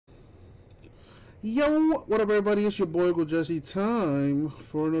Yo, what up everybody, it's your boy Uncle Jesse. Time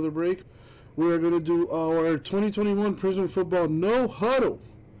for another break. We are going to do our 2021 Prizm Football No Huddle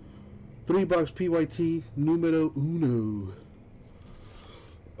 3-box PYT numero uno.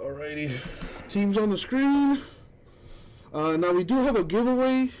 Alrighty, teams on the screen. Now we do have a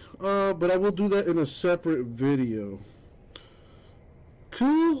giveaway, but I will do that in a separate video.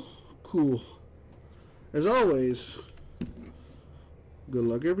 Cool. As always, good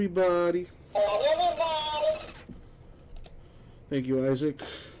luck everybody. Thank you, Isaac.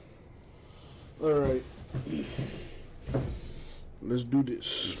 Alright. Let's do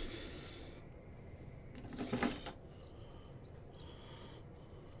this.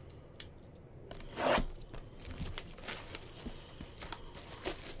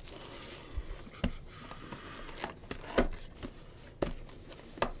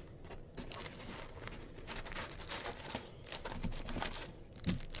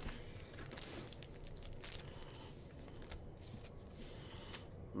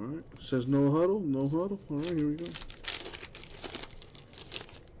 Alright, it says no huddle, no huddle. Alright, here we go.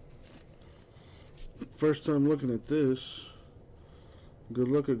 First time looking at this. Good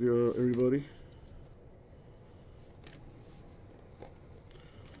luck, everybody.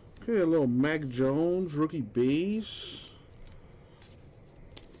 Okay, a little Mac Jones rookie base.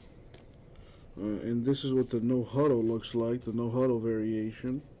 And this is what the no huddle looks like, the no huddle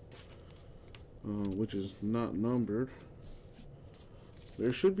variation, which is not numbered.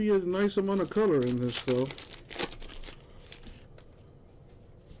 There should be a nice amount of color in this, though.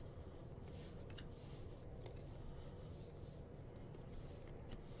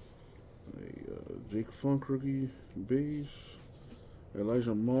 Jake Funk rookie base.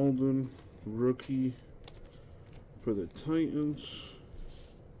 Elijah Molden rookie for the Titans.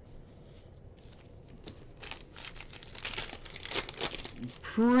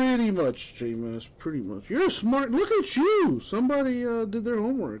 Pretty much, J-Mass, pretty much. You're smart. Look at you. Somebody did their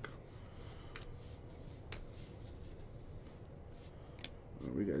homework.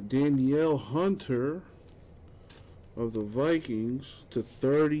 We got Danielle Hunter of the Vikings to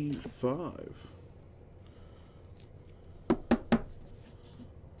 35.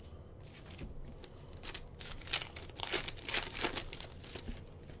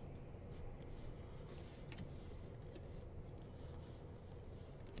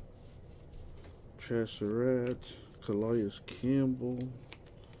 Chasserat, Calais Campbell.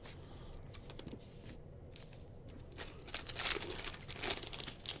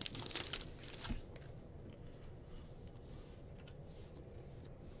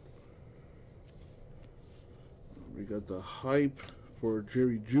 We got the hype for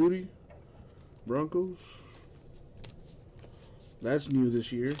Jerry Jeudy, Broncos. That's new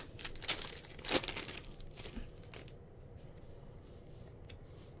this year.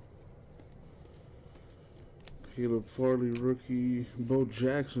 Caleb Farley rookie, Bo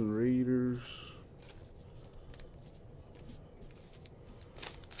Jackson Raiders.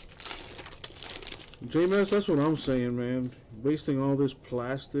 J-Mass, that's what I'm saying, man. Wasting all this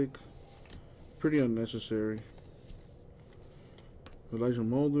plastic, pretty unnecessary. Elijah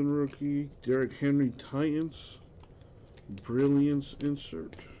Molden rookie, Derrick Henry Titans, Brilliance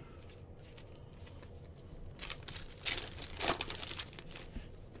insert.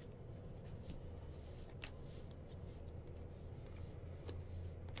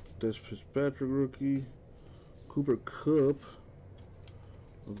 Des Fitzpatrick rookie, Cooper Kupp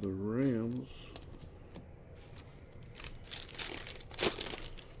of the Rams.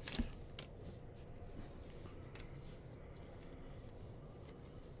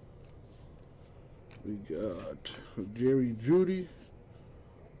 We got Jerry Jeudy,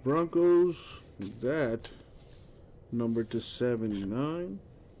 Broncos. That numbered to 79.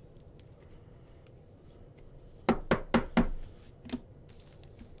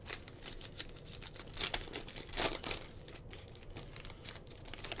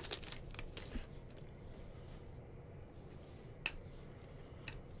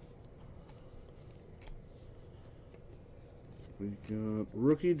 We got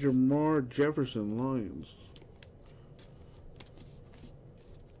rookie Jamar Jefferson, Lions.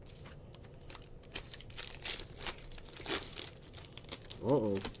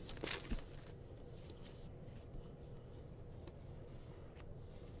 Uh-oh.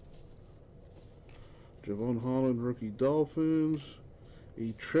 Javon Holland, rookie Dolphins.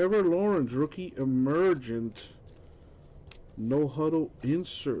 A Trevor Lawrence, rookie Emergent. No huddle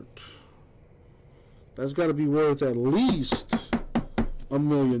insert. That's got to be worth at least $1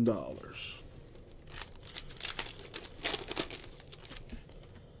 million.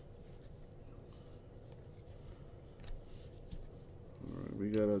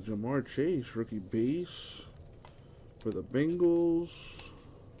 got a Jamar Chase rookie base for the Bengals.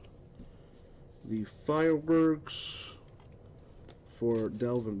 The fireworks for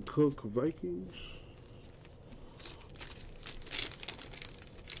Dalvin Cook, Vikings.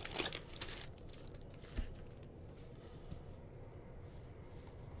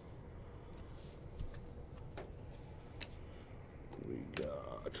 We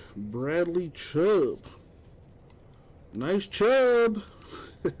got Bradley Chubb. Nice Chubb.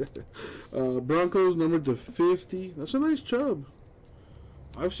 Broncos numbered to 50. That's a nice Chubb.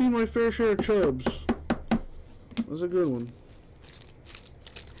 I've seen my fair share of Chubbs. That's a good one.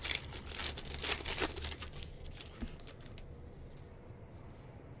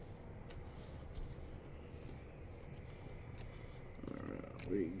 Alright,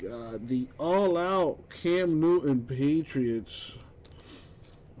 we got the all-out Cam Newton Patriots.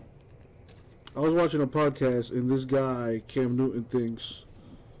 I was watching a podcast, and this guy, Cam Newton, thinks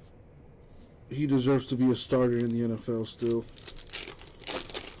he deserves to be a starter in the NFL still.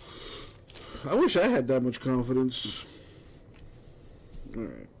 I wish I had that much confidence.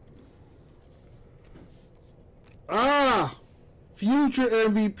 Alright. Ah! Future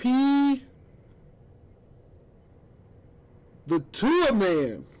MVP. The Tua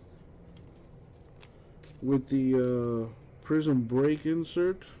Man. With the Prizm break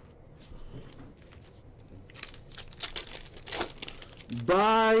insert.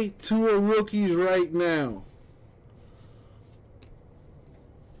 Buy Tua rookies right now.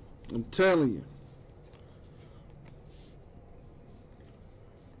 I'm telling you.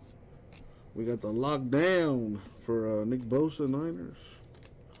 We got the lockdown for Nick Bosa Niners.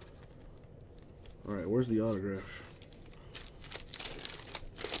 Alright, where's the autograph?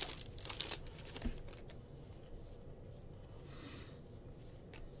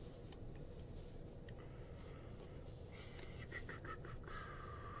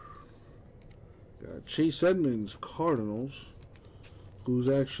 Got Chase Edmonds, Cardinals, who's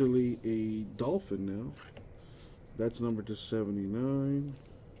actually a Dolphin now. That's numbered to 79.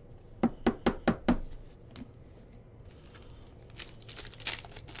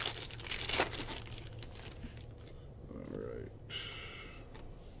 Alright.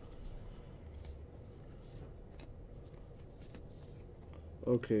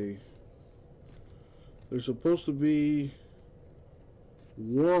 Okay. There's supposed to be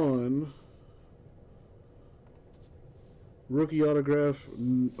one rookie autograph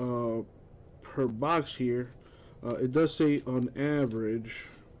per box here. It does say on average.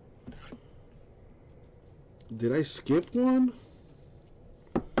 Did I skip one?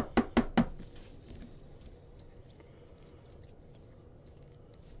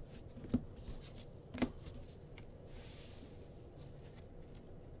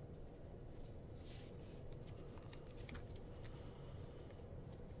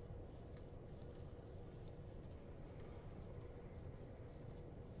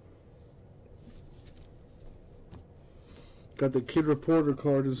 Got the Kid Reporter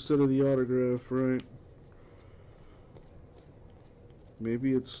card instead of the autograph, right?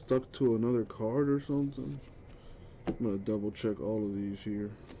 Maybe it's stuck to another card or something. I'm going to double check all of these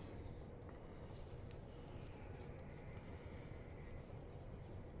here.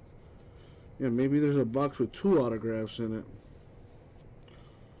 Yeah, maybe there's a box with 2 autographs in it.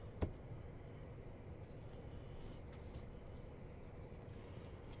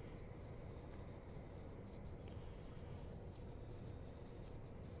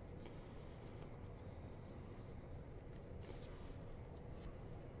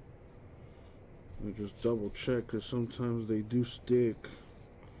 I just double check because sometimes they do stick.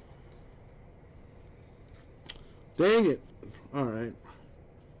 Dang it. Alright.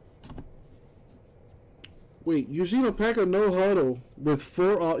 Wait, you've seen a pack of No Huddle with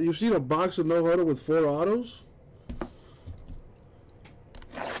 4... You've seen a box of No Huddle with 4 autos?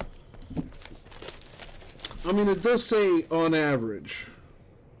 I mean, it does say on average.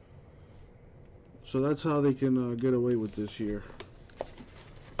 So that's how they can get away with this here.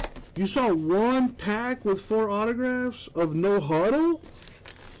 You saw one pack with 4 autographs of No Huddle?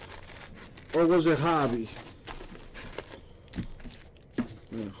 Or was it Hobby?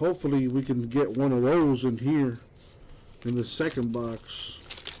 Yeah, hopefully we can get one of those in here in the second box.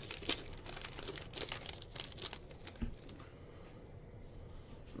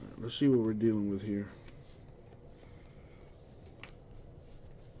 All right, let's see what we're dealing with here.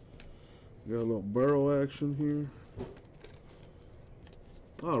 Got a little Burrow action here.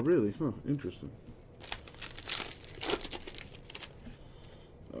 Oh, really? Huh, interesting.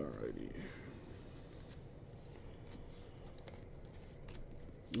 Alrighty.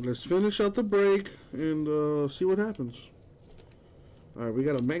 Let's finish out the break and see what happens. All right, we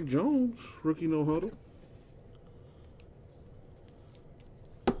got a Mac Jones rookie no huddle.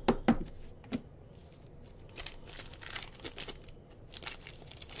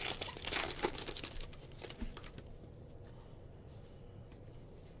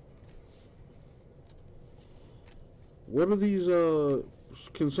 What are these,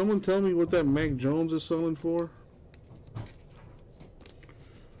 can someone tell me what that Mac Jones is selling for?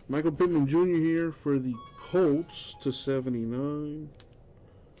 Michael Pittman Jr. here for the Colts to 79.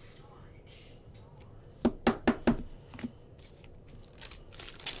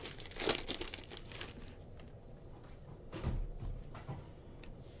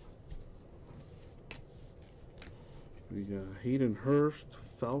 We got Hayden Hurst,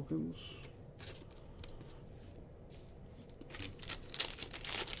 Falcons.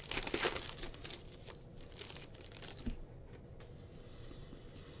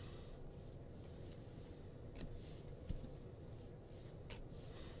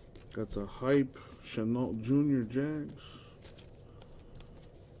 Got the hype Chenault Jr. Jags.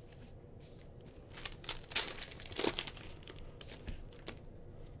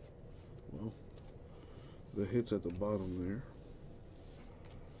 Well, the hits at the bottom there.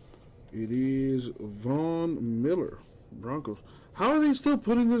 It is Von Miller, Broncos. How are they still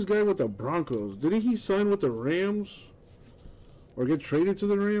putting this guy with the Broncos? Didn't he sign with the Rams? Or get traded to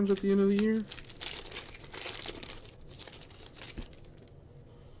the Rams at the end of the year?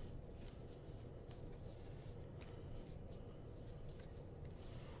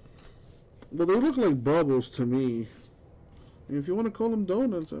 Well, they look like bubbles to me. And if you want to call them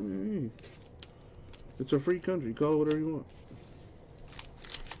donuts, I mean, hey, it's a free country. Call it whatever you want.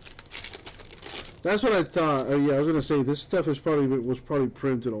 That's what I thought. Yeah, I was gonna say this stuff was probably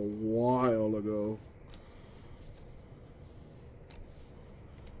printed a while ago.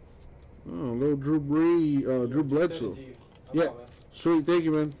 Oh, little Drew Bledsoe. Yeah, sweet. Thank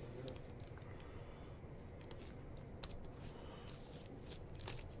you, man.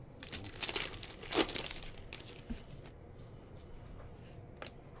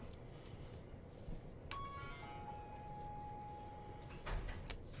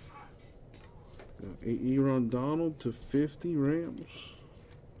 Aaron Donald to 50 Rams.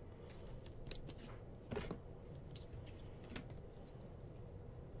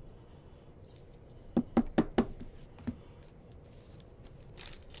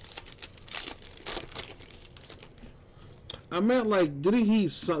 I meant, like, didn't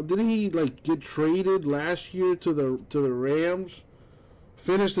he like get traded last year to the Rams?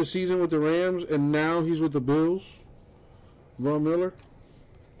 Finished the season with the Rams and now he's with the Bills? Von Miller.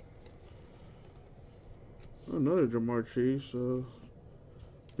 Another Jamar Chase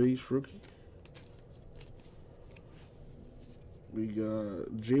base rookie. We got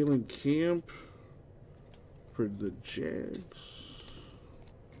Jalen Camp for the Jags.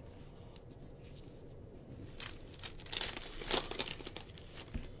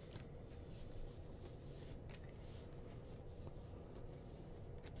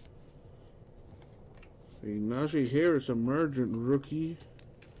 A Najee Harris emergent rookie.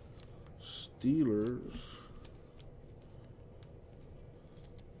 Steelers.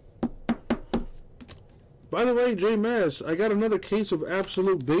 By the way, J-Mass, I got another case of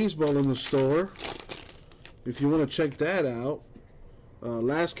Absolute Baseball in the store. If you want to check that out.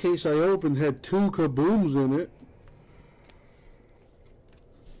 Last case I opened had 2 kabooms in it.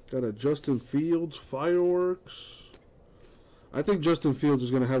 Got a Justin Fields Fireworks. I think Justin Fields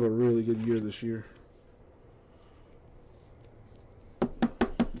is going to have a really good year this year.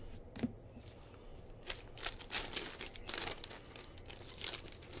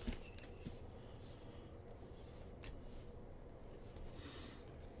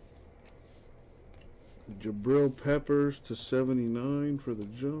 Jabril Peppers to 79 for the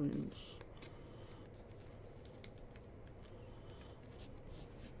Giants.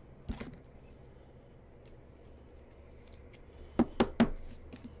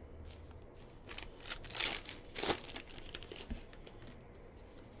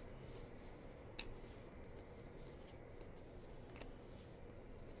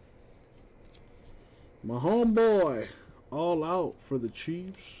 My homeboy, all out for the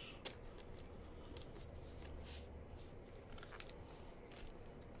Chiefs.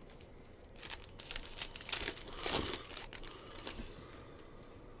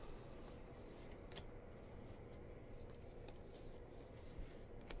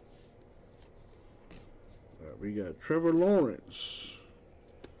 We got Trevor Lawrence,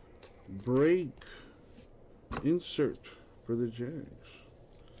 break, insert for the Jags.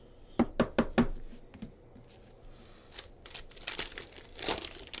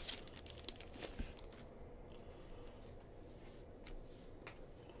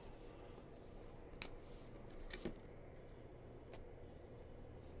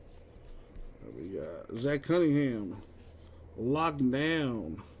 Zach Cunningham. Locked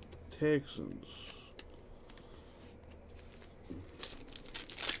down. Texans.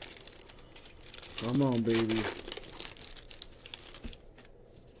 Come on, baby.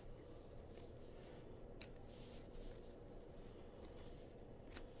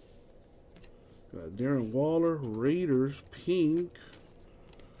 Got Darren Waller, Raiders, pink.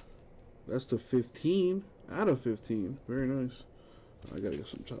 That's the 15 out of 15. Very nice. I gotta get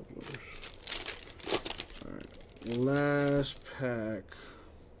some top loaders. Alright. Last pack.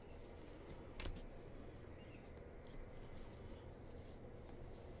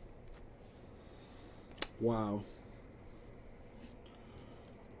 Wow.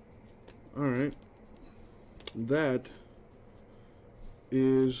 Alright. That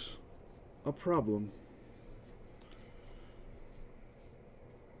is a problem.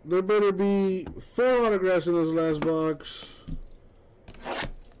 There better be 4 autographs in this last box.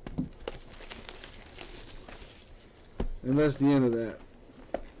 And that's the end of that.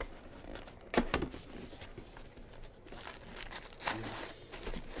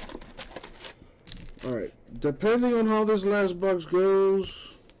 Alright. Depending on how this last box goes,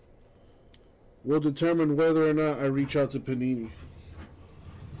 will determine whether or not I reach out to Panini.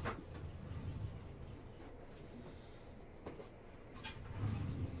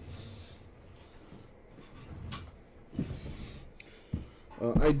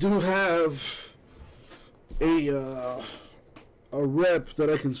 I do have a rep that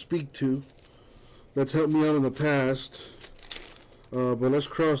I can speak to that's helped me out in the past, but let's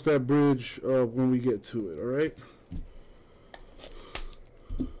cross that bridge when we get to it. All right.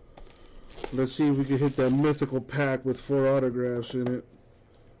 Let's see if we can hit that mythical pack with 4 autographs in it.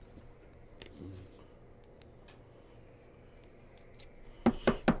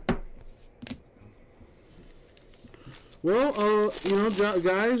 Well, you know,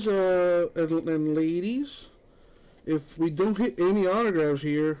 guys and ladies, if we don't hit any autographs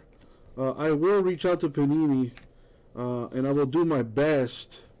here, I will reach out to Panini, and I will do my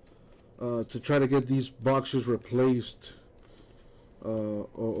best to try to get these boxes replaced,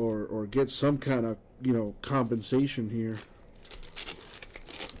 or get some kind of, you know, compensation here.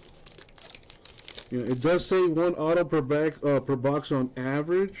 You know, it does say 1 auto per box on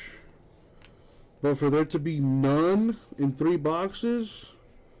average. But for there to be none in 3 boxes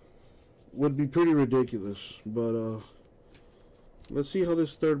would be pretty ridiculous. But let's see how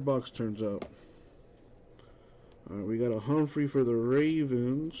this 3rd box turns out. Alright, we got a Humphrey for the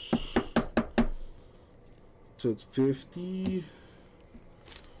Ravens to 50.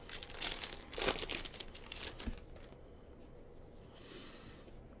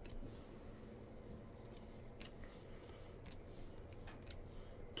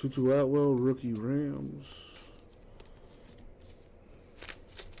 Tutu Atwell, rookie Rams.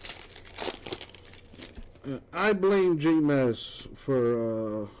 I blame J-Mess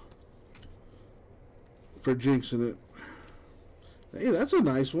for jinxing it. Hey, that's a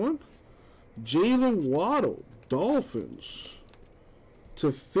nice one. Jalen Waddle, Dolphins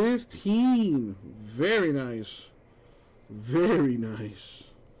to 15. Very nice. Very nice.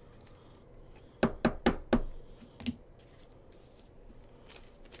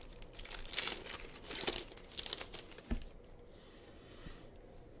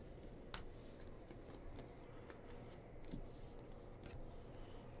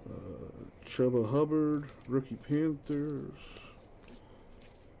 Chuba Hubbard, rookie Panthers.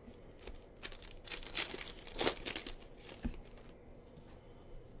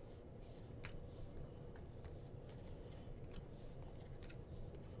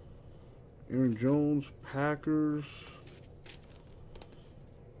 Aaron Jones, Packers.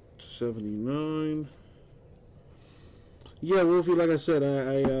 79. Yeah, Wolfie, like I said,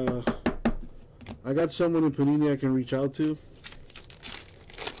 I got someone in Panini I can reach out to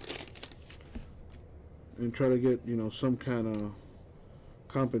and try to get, you know, some kind of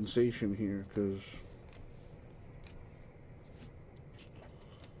compensation here, because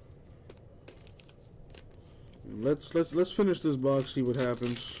let's finish this box, see what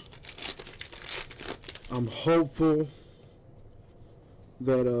happens. I'm hopeful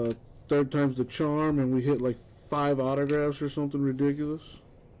that 3rd time's the charm and we hit like 5 autographs or something ridiculous.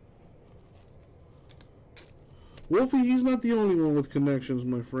 Wolfie, he's not the only one with connections,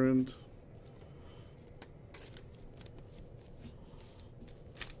 my friend.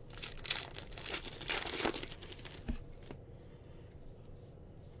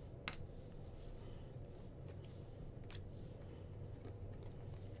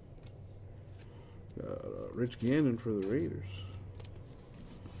 Rich Gannon for the Raiders.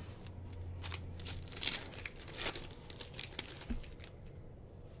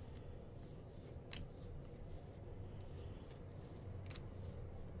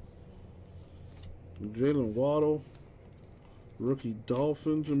 Jalen Waddle, rookie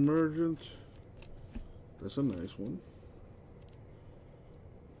Dolphins emergent. That's a nice one.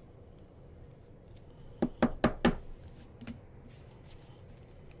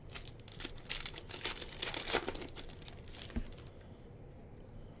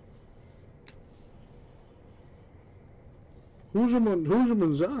 Who's your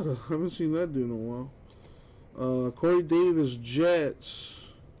Manzada? I haven't seen that dude in a while. Corey Davis, Jets.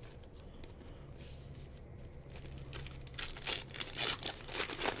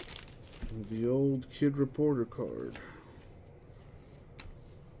 The old Kid Reporter card.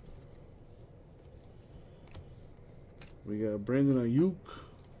 We got Brandon Ayuk,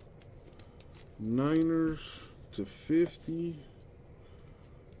 Niners /50.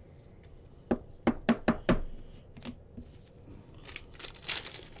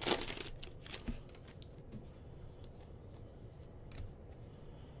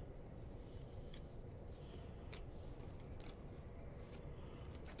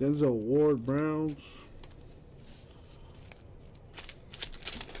 Denzel Ward, Browns.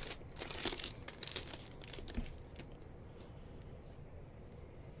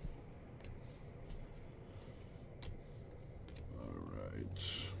 All right.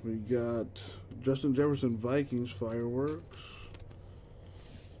 We got Justin Jefferson, Vikings, fireworks.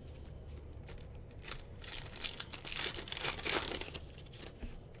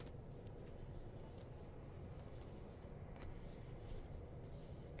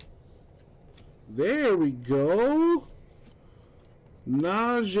 There we go.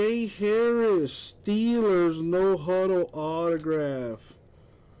 Najee Harris, Steelers, no huddle autograph.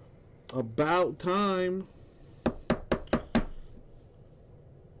 About time.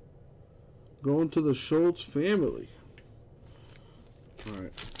 Going to the Schultz family. All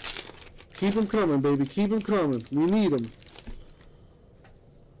right. Keep them coming, baby. Keep them coming. We need them.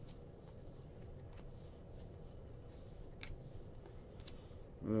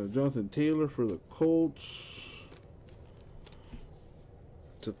 Jonathan Taylor for the Colts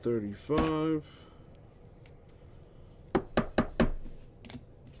 /35.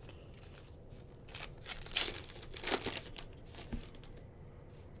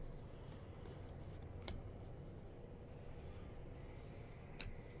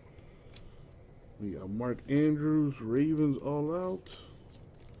 We got Mark Andrews, Ravens all out.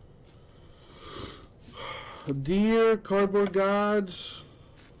 Dear Cardboard Gods.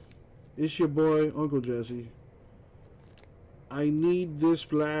 It's your boy, Uncle Jesse. I need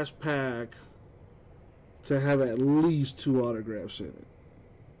this last pack to have at least 2 autographs in it.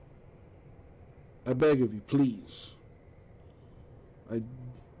 I beg of you, please.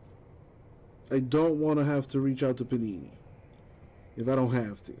 I don't want to have to reach out to Panini if I don't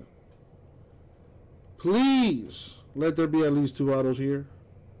have to. Please, let there be at least 2 autos here.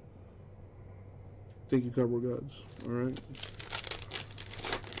 Thank you, Cardboard Gods. All right.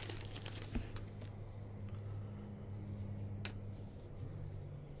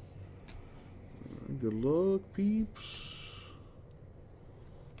 Good luck, peeps.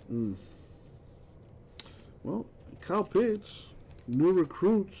 Well, Kyle Pitts, new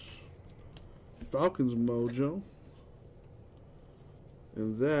recruits, Falcons mojo.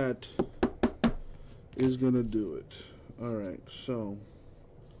 And that is going to do it. All right, so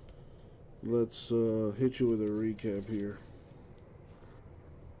let's hit you with a recap here.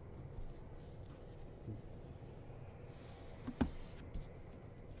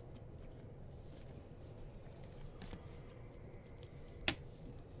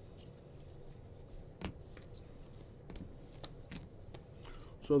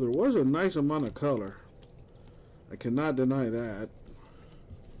 So there was a nice amount of color. I cannot deny that.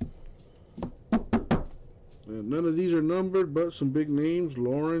 And none of these are numbered, but some big names.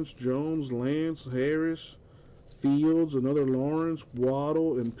 Lawrence, Jones, Lance, Harris, Fields, another Lawrence,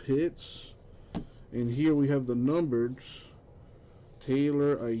 Waddle, and Pitts. And here we have the numbereds.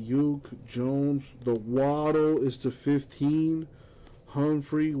 Taylor, Ayuk, Jones. The Waddle is /15.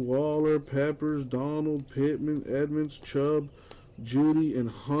 Humphrey, Waller, Peppers, Donald, Pittman, Edmonds, Chubb, Judy, and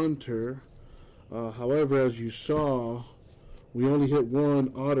Hunter. However, as you saw, we only hit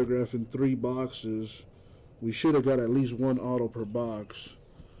 1 autograph in 3 boxes. We should have got at least 1 auto per box.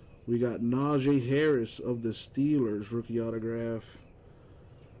 We got Najee Harris of the Steelers, rookie autograph.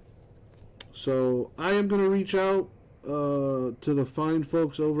 So I am going to reach out to the fine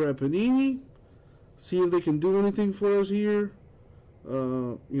folks over at Panini, see if they can do anything for us here.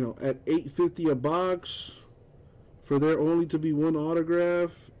 You know, at $8.50 a box, for there only to be 1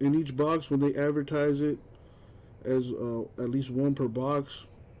 autograph in each box when they advertise it as at least 1 per box.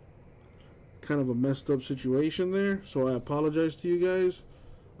 Kind of a messed up situation there, so I apologize to you guys.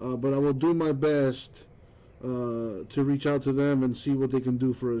 but I will do my best to reach out to them and see what they can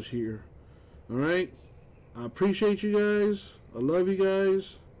do for us here. All right, I appreciate you guys. I love you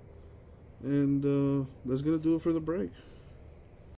guys, and that's gonna do it for the break.